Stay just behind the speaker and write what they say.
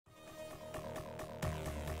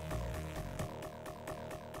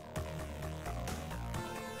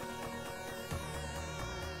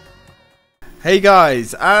Hey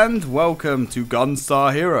guys, and welcome to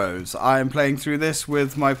Gunstar Heroes. I am playing through this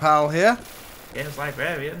with my pal here. Yes,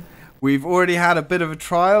 Librarian. We've already had a bit of a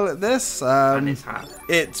trial at this. And it's hard.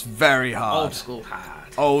 It's very hard. Old school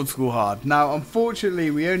hard. Old school hard. Now,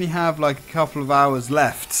 unfortunately, we only have like a couple of hours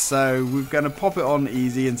left, so we're going to pop it on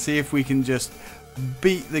easy and see if we can just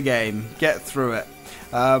beat the game, get through it.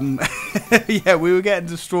 Yeah, we were getting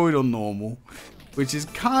destroyed on normal, which is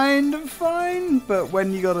kind of fine, but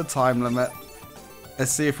when you got a time limit,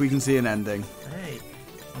 let's see if we can see an ending. Hey,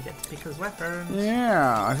 you get to pick his weapons.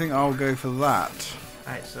 Yeah, I think I'll go for that.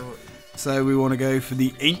 Alright, So we want to go for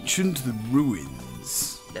the Ancient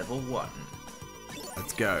Ruins. level 1.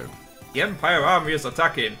 Let's go. The Empire army is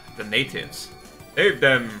attacking the natives. Save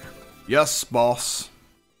them. Yes, boss.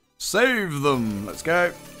 Save them. Let's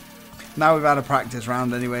go. Now we've had a practice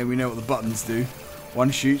round anyway, we know what the buttons do. One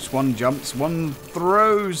shoots, one jumps, one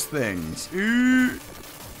throws things. Ooh.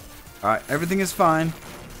 Alright, everything is fine.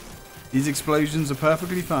 These explosions are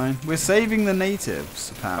perfectly fine. We're saving the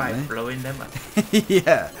natives, apparently. By blowing them up.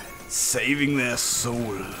 Yeah, saving their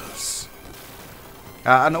souls.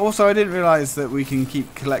 And also, I didn't realise that we can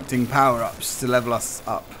keep collecting power-ups to level us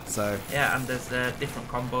up. So Yeah, and there's different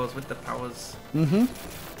combos with the powers.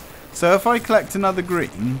 So if I collect another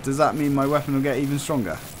green, does that mean my weapon will get even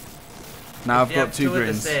stronger? Now I've got two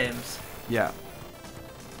greens. Of the sames, Yeah.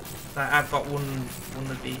 like I've got one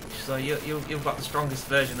of each, so you've got the strongest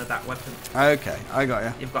version of that weapon. Okay, I got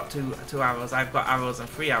you. You've got two arrows. I've got arrows and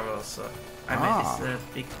 3 arrows, so I made this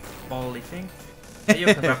big bally thing. So you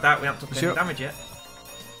can have that. We haven't took any damage yet.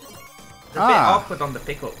 It's a bit awkward on the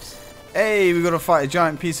pickups. Hey, we got to fight a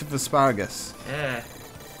giant piece of asparagus. Yeah.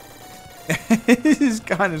 This is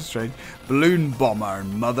kind of strange. Balloon Bomber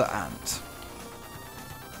and Mother Ant.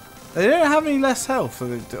 They don't have any less health,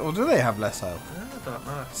 or do they have less health? I don't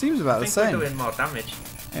know. Seems about the same. I think we're doing more damage.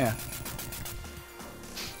 Yeah.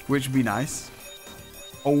 Which would be nice.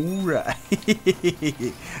 Alright.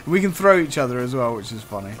 We can throw each other as well, which is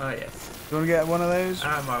funny. Oh, yes. Do you want to get one of those?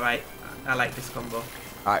 I'm alright. I like this combo.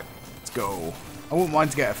 Alright, let's go. I wouldn't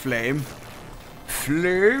mind to get a flame.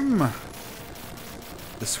 Flame!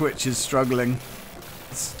 The Switch is struggling.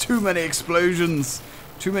 It's too many explosions.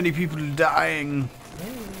 Too many people dying.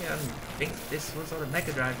 Yeah, I think this was on a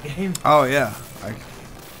Mega Drive game. Oh yeah.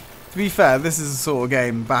 To be fair, this is the sort of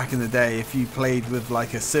game back in the day, if you played with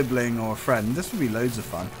like a sibling or a friend, this would be loads of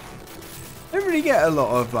fun. I don't really get a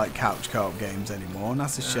lot of like couch co-op games anymore, and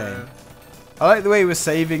that's a shame. I like the way we're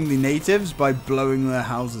saving the natives by blowing their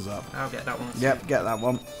houses up. I'll get that one. Yep, get that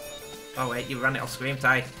one. Oh wait, you ran it off screen,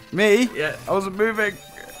 Ty. Me? Yeah. I wasn't moving.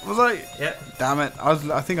 Was I? Yeah. Damn it.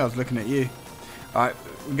 I think I was looking at you. Alright,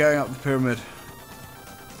 we're going up the pyramid.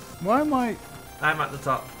 Why am I? I'm at the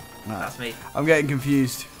top. That's me. I'm getting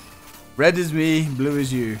confused. Red is me, blue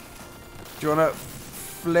is you. Do you want a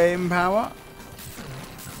flame power?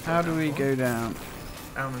 How do we go down?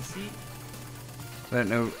 Down and see. I don't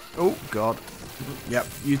know. Oh, God. Yep,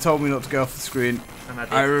 you told me not to go off the screen. And I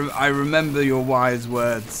did. I remember your wise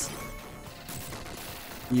words.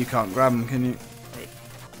 You can't grab them, can you? Hey.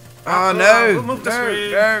 Oh, no! We'll move the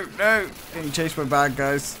screen. No! Getting chased by bad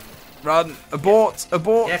guys. Run! Abort!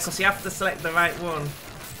 Abort! Yeah, because you have to select the right one.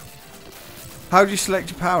 How do you select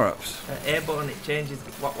your power-ups? A button, it changes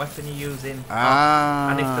what weapon you're using. Ah.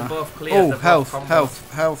 And if they're both clear, oh, they're health, both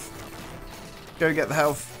combos. health. Go get the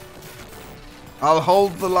health. I'll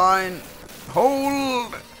hold the line.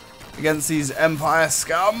 Hold! Against these Empire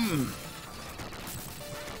scum.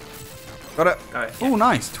 Got it. Got it, Oh,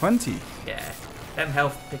 nice. 20. Yeah. Them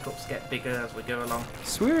health pickups get bigger as we go along.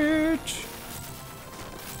 Switch.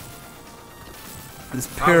 This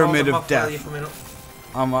pyramid of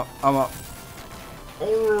death. I'm up. I'm up.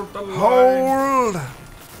 Hold the line.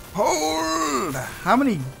 Hold! How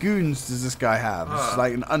many goons does this guy have? It's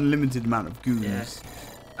like an unlimited amount of goons. Yeah.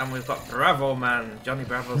 And we've got Bravo Man, Johnny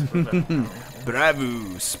Bravo's brother.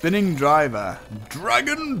 Bravo, spinning driver,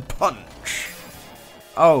 dragon punch.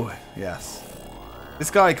 Oh, yes. This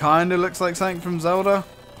guy kind of looks like something from Zelda.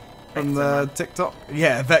 From the TikTok.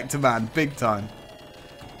 Yeah, Vector Man, big time.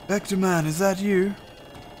 Vector Man, is that you?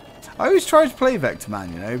 I always tried to play Vector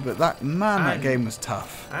Man, you know, but that game was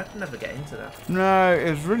tough. I'd never get into that. No, it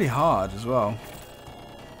was really hard as well.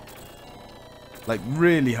 Like,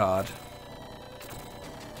 really hard.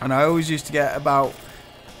 And I always used to get about,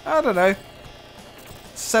 I don't know,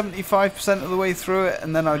 75% of the way through it,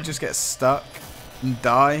 and then I'd just get stuck and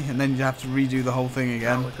die, and then you have to redo the whole thing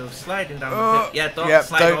again. Oh, we go sliding down the pit. Yeah, don't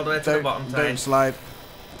slide all the way to the bottom. Don't slide.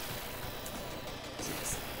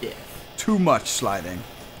 Yeah. Too much sliding.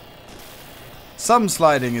 Some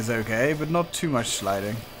sliding is okay, but not too much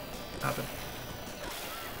sliding.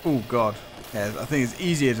 Oh god. Yeah, I think it's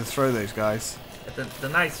easier to throw those guys. The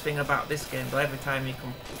nice thing about this game, though, every time you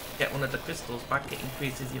can get one of the crystals back, it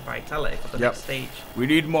increases your vitality for the next stage. We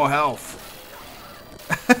need more health.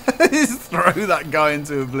 Just throw that guy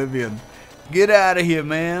into oblivion. Get out of here,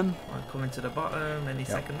 man. I'm coming to the bottom any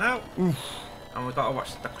second now. Oof. And we've got to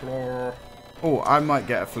watch the claw. Oh, I might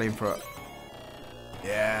get a flamethrower.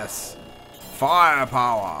 Yes.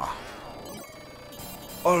 Firepower.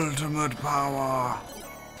 Ultimate power.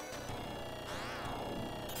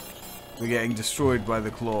 We're getting destroyed by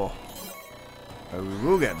the claw. Oh, we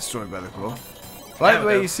will get destroyed by the claw. I like the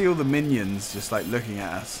way you see all the minions just like looking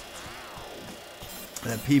at us.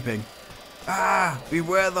 They're peeping. Ah,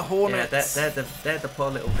 beware the hornets. Yeah, they're the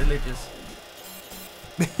poor little villagers.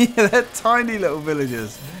 Yeah, they're tiny little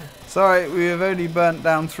villagers. Yeah. Sorry, we have only burnt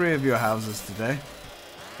down 3 of your houses today.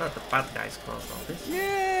 But the bad guys caused all this.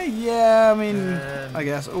 Yeah, I mean, I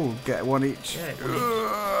guess. Oh, get one each. Yeah,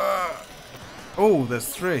 oh, there's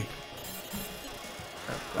 3.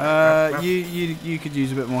 You could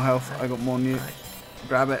use a bit more health. I got more than you. Right.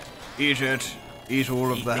 Grab it. Eat it. Eat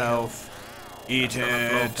all of the health. Eat it.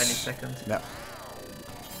 Any second. Yeah.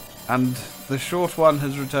 And the short one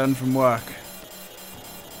has returned from work.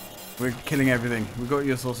 We're killing everything. We got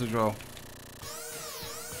your sausage roll.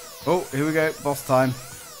 Oh, here we go. Boss time.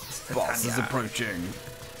 Boss is approaching.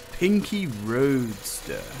 Pinky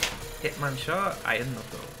Roadster. Hitman shot. Iron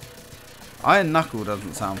Knuckle. Iron Knuckle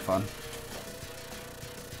doesn't sound fun.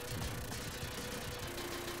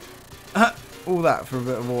 All that for a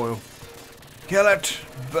bit of oil. Kill it.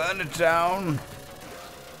 Burn it down.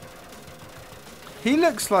 He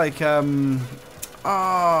looks like do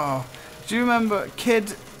you remember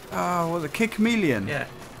Kid was it Kid Chameleon? Yeah.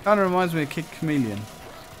 Kinda reminds me of Kid Chameleon.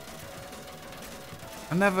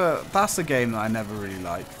 That's a game that I never really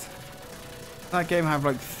liked. That game had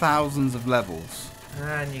like thousands of levels.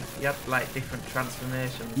 And you had like different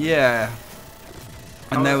transformations. Yeah.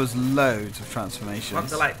 And there was loads of transformations.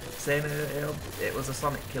 Wasn't like saying it was a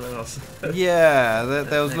Sonic killer or something? Yeah,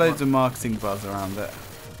 there was loads of marketing buzz around it.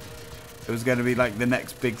 It was going to be like the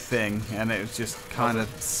next big thing, and it was just kind of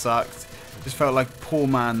sucked. It just felt like poor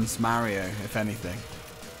man's Mario, if anything.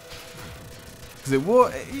 Because it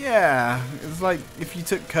was, yeah, it was like if you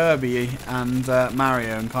took Kirby and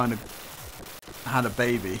Mario and kind of had a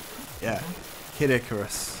baby. Yeah, Kid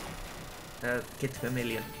Icarus. Kid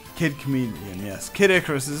Chameleon. Kid Chameleon, yes. Kid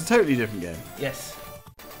Icarus is a totally different game. Yes.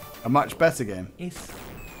 A much better game. Yes.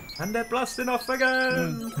 And they're blasting off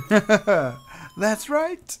again! That's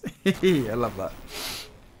right. I love that.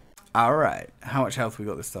 Alright, how much health we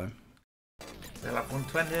got this time? They'll have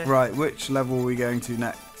 120. Right, which level are we going to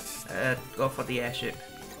next? Go for the airship.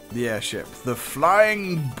 The airship. The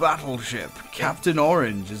flying battleship. Captain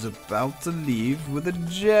Orange is about to leave with a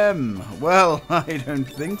gem. Well, I don't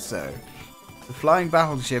think so. The flying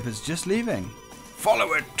battleship is just leaving.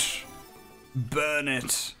 Follow it. Burn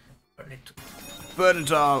it. Burn it. Burn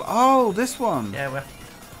it all. Oh, this one. Yeah, we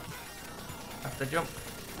have to jump.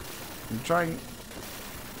 I'm trying.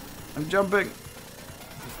 I'm jumping.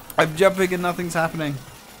 I'm jumping and nothing's happening.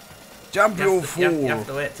 Jump, you fool. You have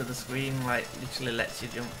to wait till the screen like literally lets you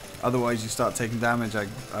jump. Otherwise you start taking damage,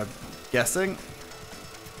 I'm guessing.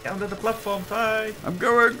 Get under the platform, Ty. I'm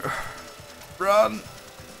going. Run.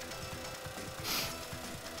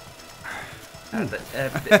 You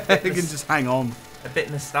can just hang on. A bit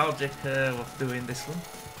nostalgic of doing this one.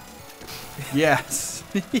 Yes.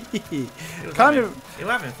 You're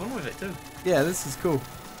having fun with it too. Yeah, this is cool.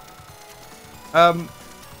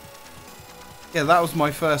 Yeah, that was my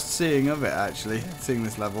first seeing of it actually, seeing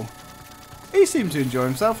this level. He seemed to enjoy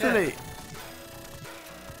himself, didn't he?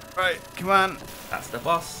 Right, come on. That's the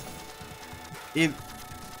boss. He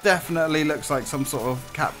definitely looks like some sort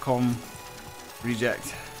of Capcom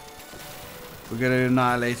reject. We're going to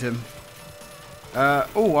annihilate him.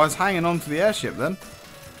 Oh, I was hanging on to the airship then.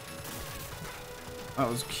 That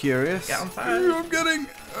was curious. Get on fire. Ooh, I'm getting...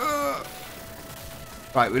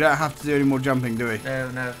 Right, we don't have to do any more jumping, do we?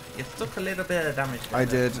 No. You took a little bit of damage. I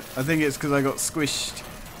did. I think it's because I got squished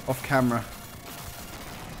off camera.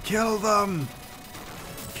 Kill them!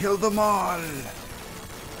 Kill them all!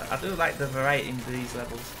 I do like the variety in these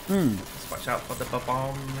levels. Just watch out for the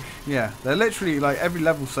bombs. Yeah, they're literally like every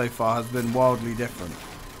level so far has been wildly different,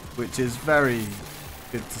 which is very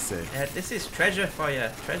good to see. Yeah, this is Treasure for you.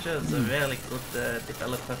 Treasure's a really good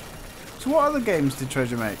developer. So what other games did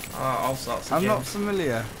Treasure make? Oh, all sorts of I'm games. not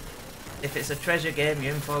familiar. If it's a Treasure game,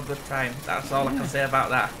 you're in for a good time. That's all I can say about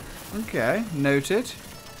that. Okay, noted.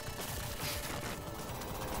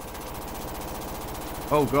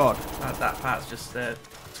 Oh god. That part's just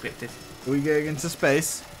scripted. Are we going into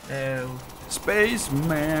space? No. Space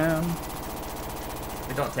man.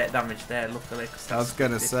 We don't take damage there, luckily. I was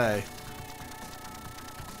gonna say.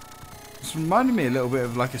 It's reminding me a little bit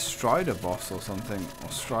of like a Strider boss or something.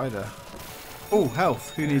 Or Strider. Oh,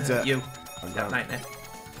 health. Who needs it? You. That nightmare.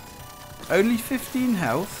 Only 15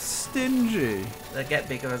 health? Stingy. They get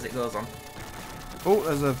bigger as it goes on. Oh,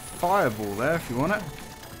 there's a fireball there if you want it.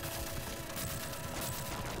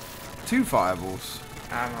 2 fireballs.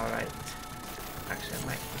 I'm alright. Actually, I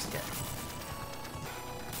might just get...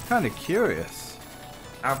 Kind of curious.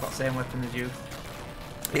 I've got the same weapon as you.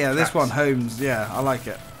 Yeah, this one homes. Yeah, I like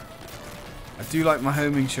it. I do like my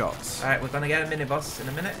homing shots. Alright, we're going to get a mini-boss in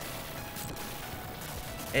a minute.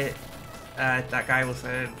 That guy was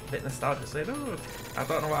a bit nostalgic, saying, oh, I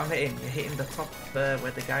don't know what I'm hitting. You're hitting the top where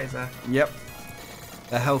the guys are. Yep.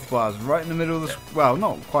 The health bar's right in the middle of the... Well,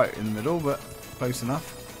 not quite in the middle, but close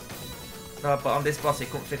enough. No, but on this boss, he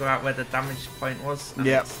couldn't figure out where the damage point was.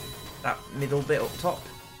 Yep. That middle bit up top.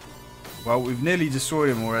 Well, we've nearly destroyed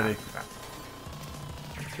him already.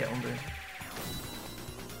 Let's get under him.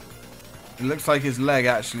 It looks like his leg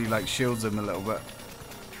actually like shields him a little bit.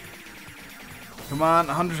 Come on,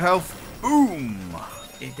 100 health. Boom!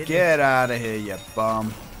 Get out of here, you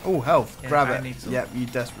bum. Oh, health. Yeah, grab it. Yep, you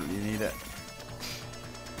desperately need it.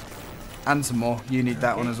 And some more. You need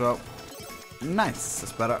that one as well. Nice.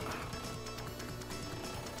 That's better.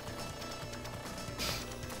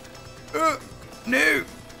 No!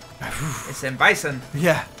 It's in Bison.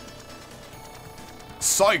 Yeah.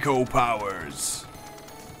 Psycho powers.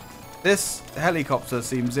 This helicopter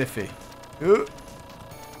seems iffy. Oh.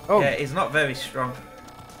 Yeah, he's not very strong.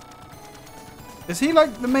 Is he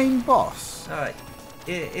like the main boss?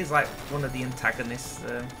 He is like one of the antagonists.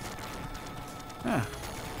 Yeah.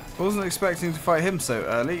 Wasn't expecting to fight him so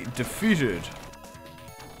early. Defeated.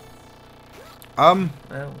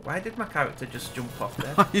 Why did my character just jump off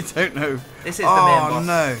there? I don't know. This is the main boss. Oh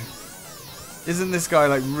no. Isn't this guy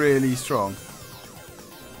like really strong?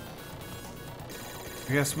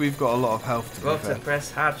 I guess we've got a lot of health to go to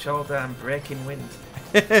press hard shoulder and breaking wind.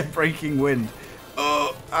 Breaking wind.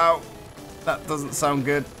 Oh, ow. That doesn't sound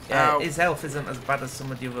good. Yeah, ow. His health isn't as bad as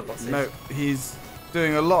some of the other bosses. No, he's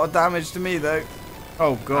doing a lot of damage to me though.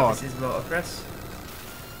 Oh god. This is low to press.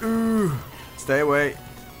 Ooh. Stay away.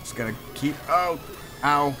 Just gonna keep. Oh.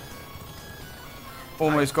 Ow.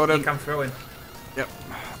 Almost got him. You can throw him. Yep.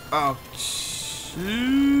 Oh.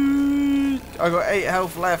 Shoot. I got 8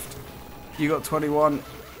 health left. You got 21.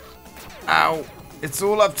 Ow. It's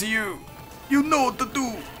all up to you. You know what to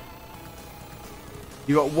do.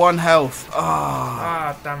 You got 1 health.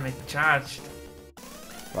 Ah, oh, damn it. Charged.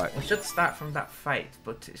 Right. We should start from that fight,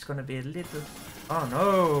 but it's going to be a little... Oh,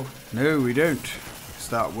 no. No, we don't.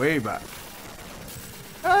 Start way back.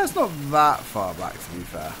 It's not that far back, to be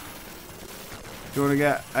fair. Do you want to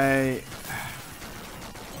get a...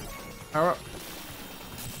 power up?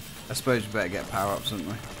 I suppose you better get power ups, don't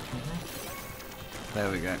we? There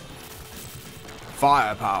we go.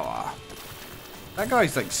 Firepower. That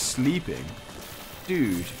guy's like sleeping.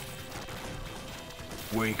 Dude.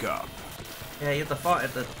 Wake up. Yeah, you have to fight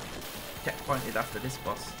at the checkpointed after this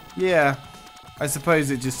boss. Yeah. I suppose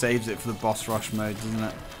it just saves it for the boss rush mode, doesn't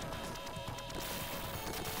it?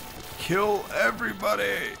 Kill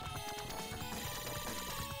everybody.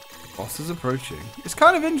 Boss is approaching. It's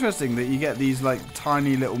kind of interesting that you get these like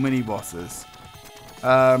tiny little mini bosses.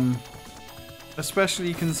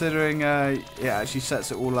 Especially considering it actually sets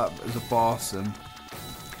it all up as a boss and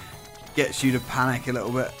gets you to panic a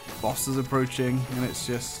little bit. Boss is approaching and it's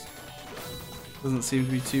just doesn't seem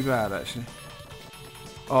to be too bad actually.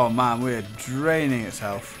 Oh man, we're draining its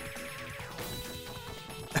health.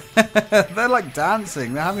 They're like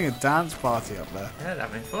dancing. They're having a dance party up there. Yeah, they're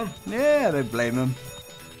having fun. Yeah, don't blame them.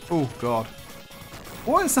 Oh god.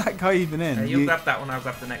 What is that guy even in? You grab that one, I'll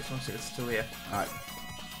grab the next one so it's still here. Alright.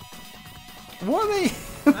 What are they?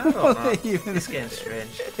 I don't know. This game's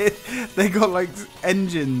strange. They got like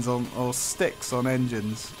engines on, or sticks on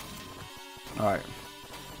engines. Alright.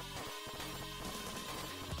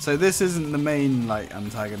 So this isn't the main like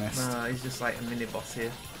antagonist. No, he's just like a mini boss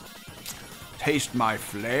here. Taste my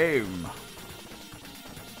flame.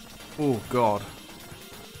 Oh god.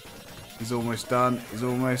 He's almost done. He's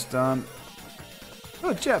almost done.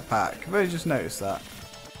 Oh, jetpack. I've only just noticed that.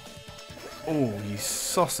 Oh, you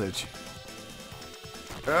sausage.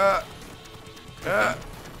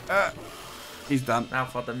 He's done. Now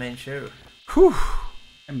for the main show. Whew.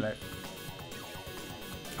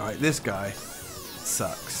 Alright, this guy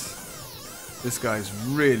sucks. This guy's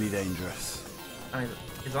really dangerous.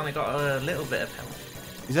 He's only got a little bit of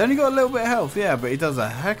health. He's only got a little bit of health, yeah, but he does a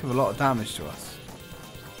heck of a lot of damage to us.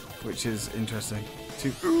 Which is interesting.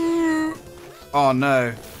 Oh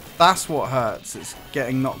no. That's what hurts. It's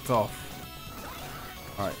getting knocked off.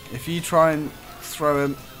 Alright, if you try and throw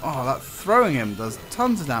him... Oh, that throwing him does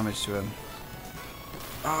tons of damage to him.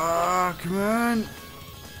 Ah, come on.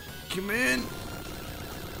 Come in.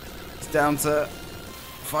 It's down to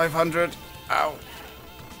 500. Ow.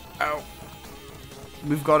 Ow.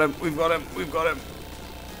 We've got him. We've got him. We've got him.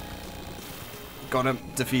 Got him.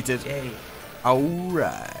 Defeated. Yay.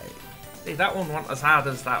 Alright. See, that one wasn't as hard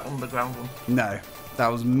as that underground one. No, that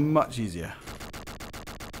was much easier.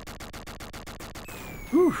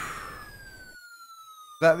 Whew. Is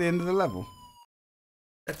that the end of the level?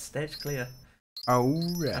 That's stage clear.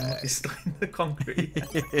 Alright. I'm not destroying the concrete.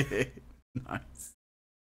 Nice.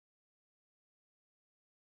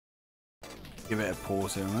 Give it a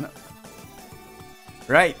pause here a minute.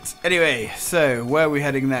 Right, anyway, so where are we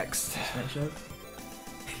heading next? Make sure.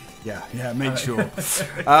 Yeah, make sure.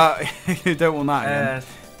 You don't want that again.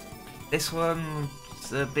 This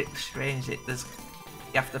one's a bit strange. You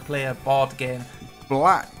have to play a board game.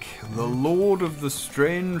 Black, the Lord of the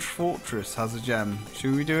Strange Fortress, has a gem.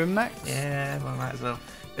 Should we do him next? Yeah, we might as well.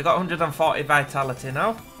 We've got 140 vitality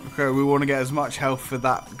now. Okay, we want to get as much health for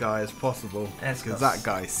that guy as possible. Yes, because that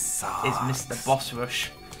guy sucks. Is Mr. Boss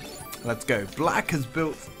Rush. Let's go. Black has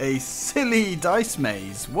built a silly dice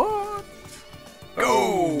maze. What?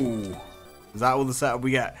 Go! Is that all the setup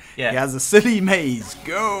we get? Yeah. He has a silly maze.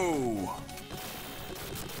 Go!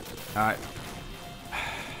 Alright.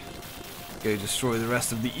 Go destroy the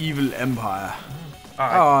rest of the evil empire.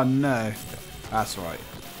 Right. Oh no. That's right.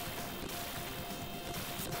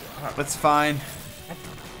 That's fine.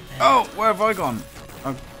 Oh, where have I gone?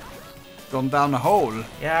 I've gone down the hole.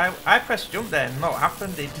 Yeah, I pressed jump there and not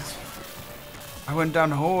happened. It just... I went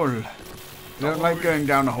down a hole. I don't like going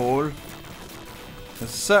down a hole. There's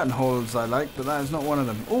certain holes I like, but that is not one of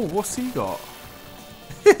them. Oh, what's he got?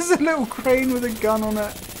 There's a little crane with a gun on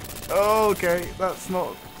it. Oh, okay. That's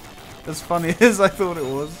not as funny as I thought it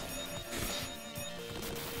was.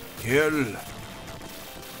 Kill.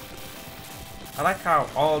 I like how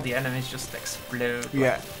all the enemies just explode.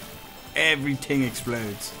 Yeah. Everything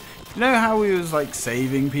explodes. You know how we was like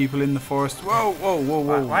saving people in the forest? Whoa, whoa, whoa,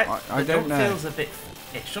 whoa. I don't know. Feels a bit...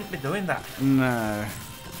 It shouldn't be doing that. No.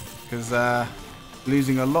 Because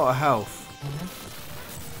losing a lot of health.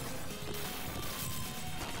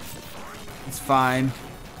 It's fine.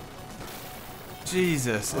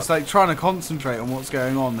 Jesus. It's like trying to concentrate on what's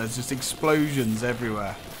going on. There's just explosions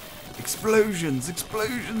everywhere. Explosions,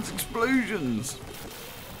 explosions, explosions.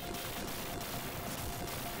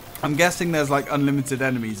 I'm guessing there's like unlimited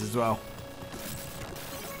enemies as well.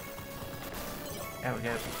 There we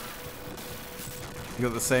go. You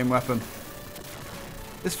got the same weapon.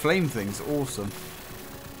 This flame thing's awesome.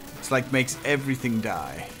 It's like makes everything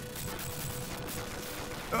die.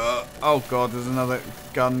 Oh god, there's another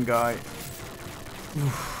gun guy.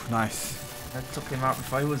 Oof, nice. I took him out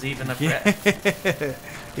before he was even a threat. Yeah.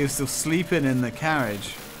 He was still sleeping in the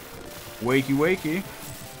carriage. Wakey wakey.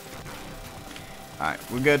 Alright,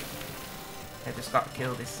 we're good. I just got to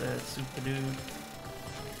kill this super dude.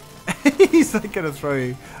 He's like gonna throw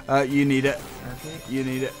you. You need it. Okay. You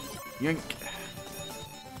need it. Yank.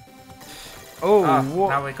 Oh, what?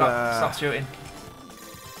 Now we got stop shooting.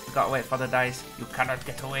 We got to wait for the dice. You cannot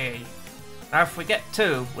get away. Now if we get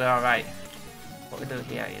 2, we're alright. What we do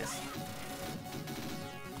here is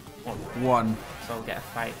 1. So we'll get a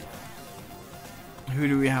fight. Who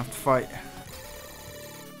do we have to fight?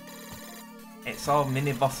 It's all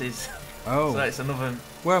mini bosses. Oh. So it's another.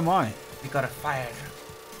 Where am I? We got a fire.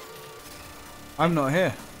 I'm not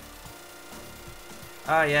here.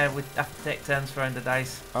 Oh yeah, we have to take turns throwing the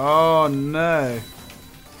dice. Oh no.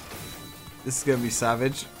 This is gonna be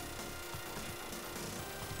savage.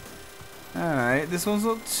 Alright, this one's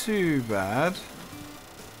not too bad.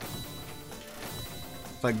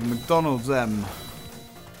 It's like the McDonald's M.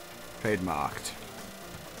 Trademarked.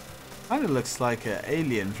 Kinda looks like an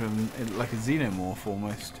alien from, like a xenomorph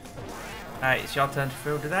almost. Alright, it's your turn to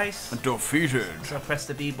throw the dice. Defeated. So press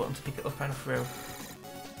the B button to pick it up and throw.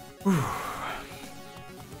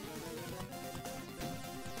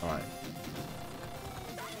 Alright.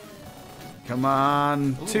 Come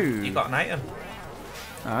on, Ooh, 2. You got an item.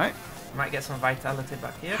 Alright. Might get some vitality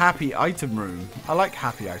back here. Happy item room. I like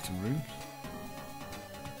happy item rooms.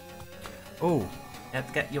 Oh. You have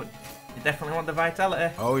to get you definitely want the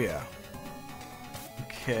vitality. Oh yeah.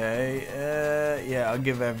 Okay. Yeah, I'll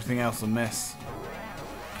give everything else a miss.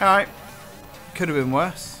 Alright. Could have been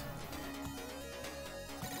worse.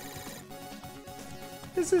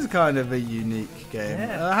 This is kind of a unique game.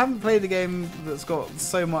 Yeah. I haven't played a game that's got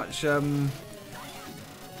so much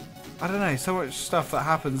I don't know, so much stuff that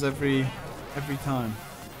happens every time.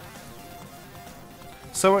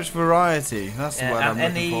 So much variety. That's the word I'm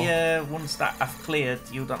looking for. Any ones that I've cleared,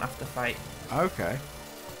 you don't have to fight. Okay.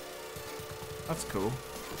 That's cool.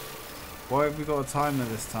 Why have we got a timer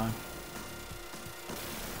this time?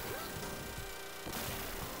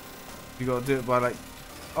 You got to do it by like...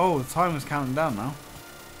 Oh, the timer's counting down now.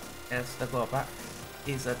 Yes, they go back.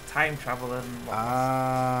 He's a time traveler and whatnot.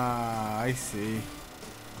 Ah, I see.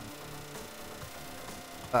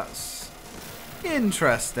 That's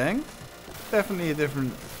interesting. Definitely a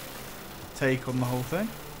different take on the whole thing.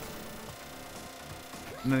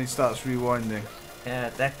 And then he starts rewinding.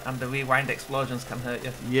 Yeah, and the rewind explosions can hurt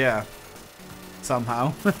you. Yeah.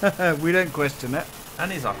 Somehow. We don't question it.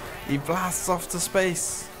 And he's off. He blasts off to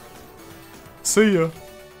space. See ya.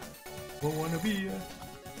 Won't wanna be ya.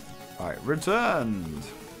 Right, returned.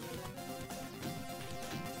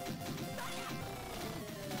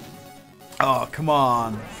 Oh, come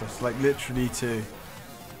on. That's like literally 2.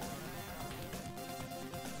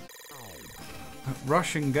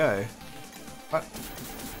 Rush and go. What?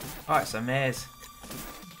 Oh, it's a maze.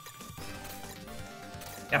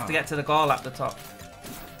 You have to get to the goal at the top.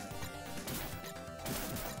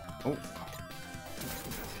 Oh.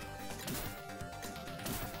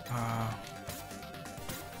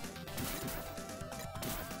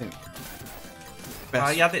 Oh,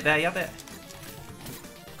 you had it there, you had it.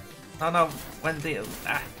 No, when the...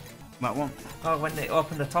 That one? Oh, when they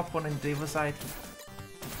open the top one in the other side.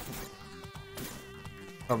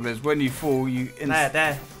 Problem is, when you fall, you...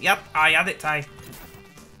 There. Yep, I had it, Ty.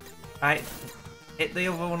 Right. Hit the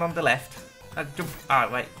other one on the left. Jump.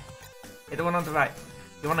 Alright, wait. Hit the one on the right.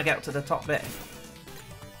 You want to get up to the top bit.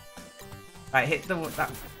 Right, hit the one... That.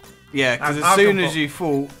 Yeah, because as soon as you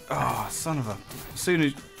fall... Oh, son of a... As soon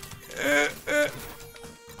as...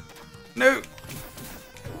 No!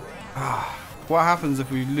 What happens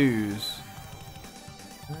if we lose?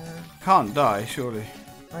 Can't die, surely.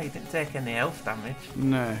 No, you didn't take any health damage.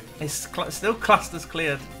 No. It's still classed as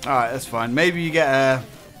cleared. Alright, that's fine. Maybe you get a...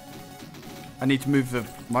 I need to move the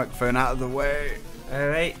microphone out of the way.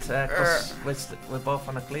 Alright, because we're both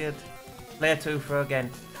on a cleared. Player 2 for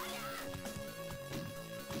again.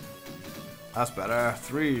 That's better.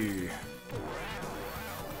 3.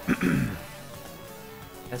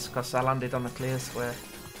 It's because I landed on a clear square.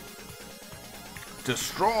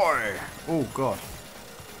 Destroy! Oh, God.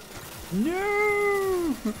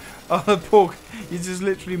 No! Oh, the poor... You're just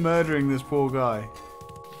literally murdering this poor guy.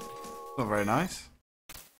 Not very nice.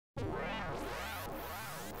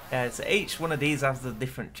 Yeah, so each one of these has a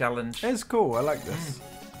different challenge. It's cool. I like this.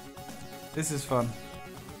 This is fun.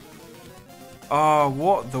 Oh,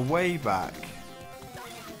 what? The way back.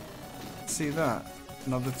 See that?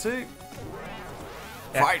 Another 2.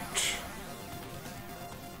 Yeah. Fight!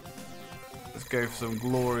 Let's go for some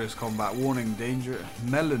glorious combat. Warning, danger.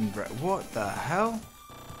 Melon bread. What the hell?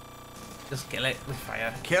 Just kill it with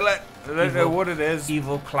fire. Kill it! I don't know what it is.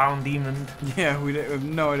 Evil clown demon. Yeah, we have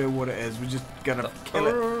no idea what it is. We're just gonna kill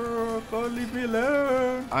it. Don't leave me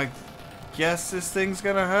alone. I guess this thing's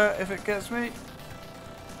gonna hurt if it gets me.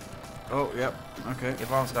 Oh, yep. Okay.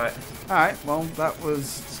 Everyone's got it. Alright, well, that was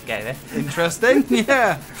scary. Interesting.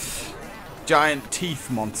 Yeah. Giant teeth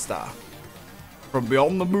monster from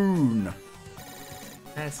beyond the moon.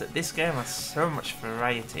 Yeah, so this game has so much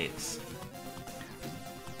variety. It's...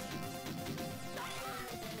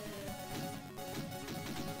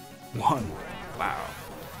 One. Wow.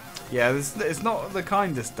 Yeah, it's not the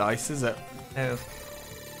kindest dice, is it? No.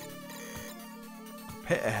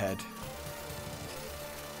 Pit ahead.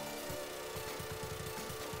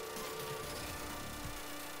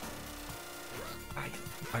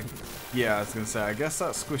 Yeah, I was going to say, I guess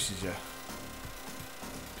that squishes you.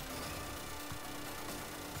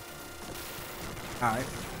 Alright.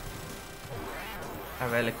 I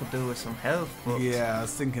really could do with some health, but... Yeah, I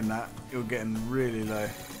was thinking that. You're getting really low.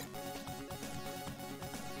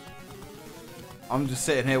 I'm just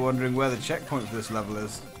sitting here wondering where the checkpoint for this level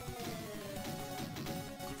is.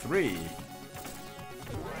 3.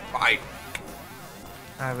 Fight!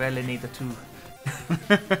 I really need a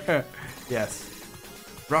 2. Yes.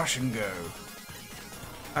 Rush and go.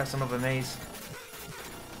 That's another maze.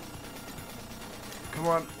 Come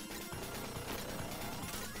on.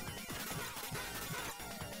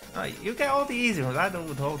 Oh, you get all the easy ones. I don't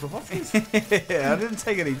with all the bosses. Yeah, I didn't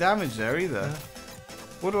take any damage there either. Yeah.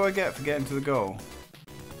 What do I get for getting to the goal?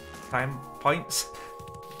 Time points.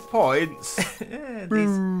 Points? Yeah,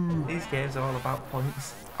 these games are all about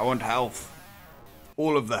points. I want health.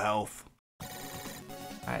 All of the health.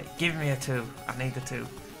 Right, give me a 2. I need a 2.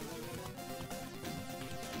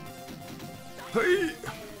 Hey.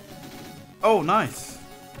 Oh, nice.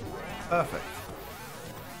 Perfect.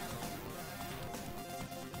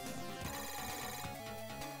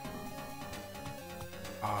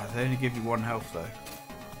 they only give you 1 health though.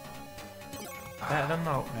 Better than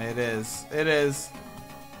not. It is. It is.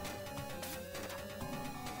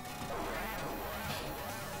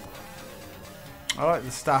 I like the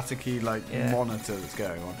staticky monitor that's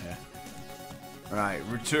going on here. Right,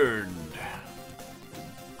 returned.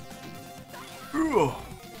 Ooh.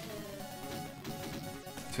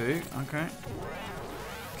 2, okay.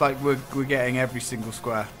 It's like we're getting every single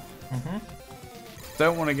square.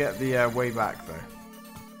 Don't want to get the way back though.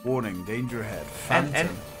 Warning, danger ahead.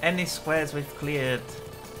 Phantom. Any squares we've cleared.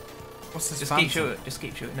 What's this? Just keep shooting. Just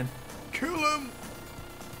keep shooting him. Kill him.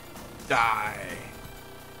 Die.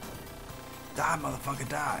 Die, motherfucker.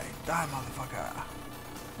 Die. Die, motherfucker.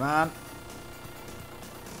 Man.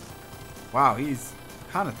 Wow, he's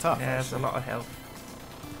kind of tough. Yeah, there's a lot of health.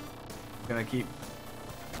 Gonna keep.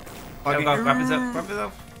 Oh God, grab his up. Grab his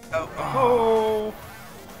up. Oh.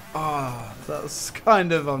 Oh, that's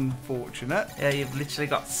kind of unfortunate. Yeah, you've literally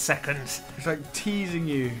got seconds. It's like teasing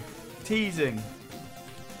you. Teasing.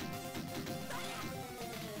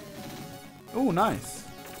 Oh, nice.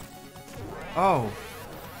 Oh.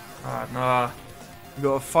 Oh, no. You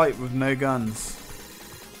got a fight with no guns.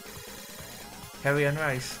 Curry and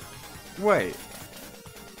rice. Wait.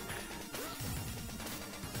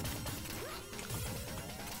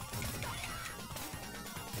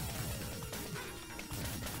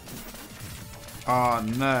 Oh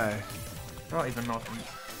no. Not even nothing.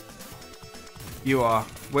 You are.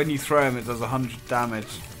 When you throw him, it does 100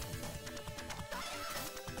 damage.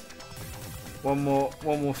 One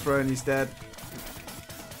more throw and he's dead.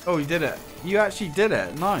 Oh, you did it. You actually did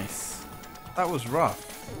it. Nice. That was rough.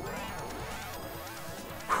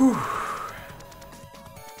 Whew.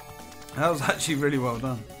 That was actually really well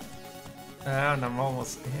done. And I'm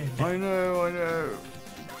almost dead. I know.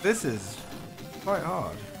 This is quite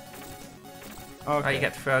hard. Okay. Oh, you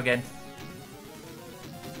get to throw again.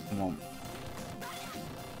 Come on.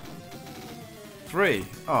 3.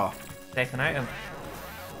 Oh. Take an item.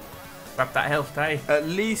 Grab that health, eh? At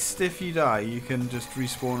least if you die, you can just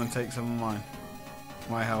respawn and take some of mine.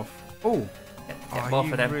 My health. Oh. Get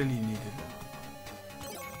both of them. Really needed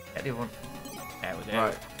it. Get the other one. There we go.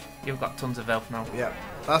 Right. You've got tons of health now. Yeah.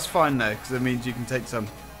 That's fine though, because it means you can take some.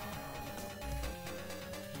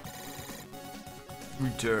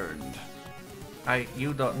 Returned.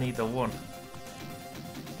 You don't need the 1.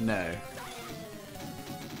 No.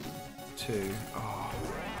 2. Oh.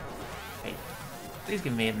 Hey, please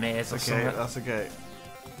give me a maze or something. Okay, that's okay.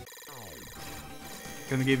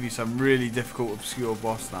 Gonna give you some really difficult, obscure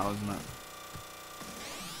boss now, isn't it?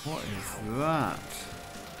 What is that?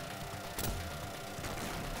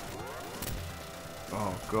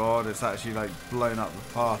 Oh god, it's actually like blown up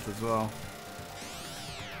the path as well.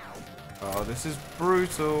 Oh, this is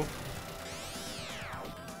brutal.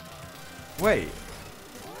 Wait.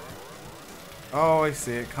 Oh, I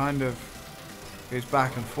see. It kind of goes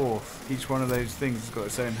back and forth. Each one of those things has got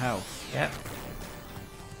its own health. Yep.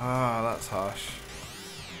 Ah, that's harsh.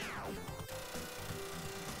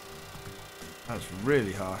 That's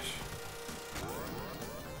really harsh.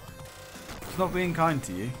 It's not being kind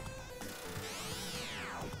to you.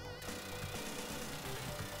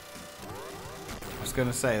 I was going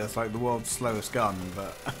to say, that's like the world's slowest gun,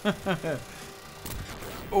 but...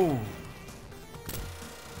 Oh!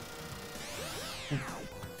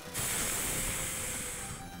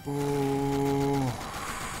 Ooh.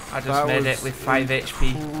 I just made it with 5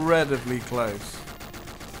 HP. Incredibly close.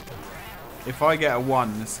 If I get a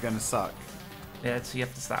 1, this is going to suck. Yeah, so you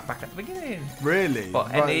have to start back at the beginning. Really?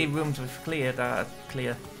 But right. Any rooms we've cleared are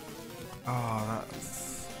clear. Oh,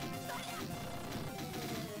 that's...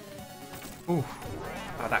 Ooh.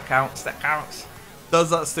 Oh, that counts, that counts. Does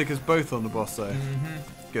that stick us both on the boss though? Mm-hmm.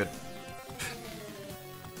 Good.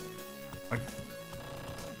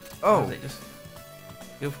 Oh.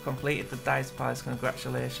 You've completed the dice piles,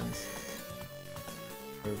 congratulations.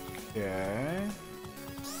 Okay.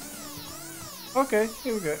 Okay,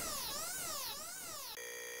 here we go.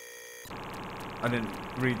 I didn't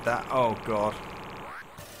read that. Oh god.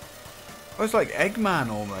 Oh, it's like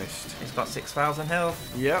Eggman almost. He's got 6,000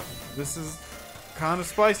 health. Yep, this is kind of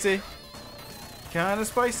spicy. Kind of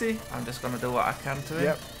spicy. I'm just going to do what I can to him.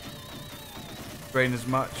 Yep. Drain as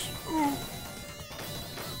much. Ooh.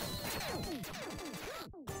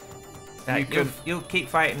 Yeah, you keep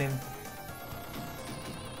fighting him.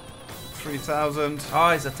 3,000. Oh,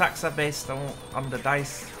 his attacks are based on the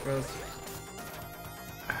dice.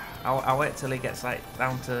 I'll wait till he gets like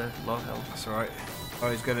down to low health. That's alright.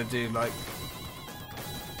 Oh, he's gonna do like...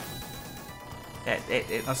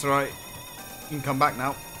 That's alright. You can come back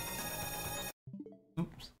now.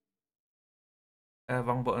 Oops.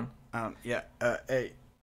 Wrong button. Yeah, 8.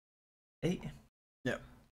 8? Yep.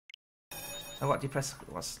 And what do you press?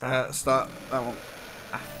 What's start? Start that one.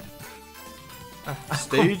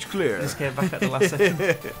 Stage clear. Just came back at the last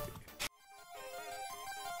second.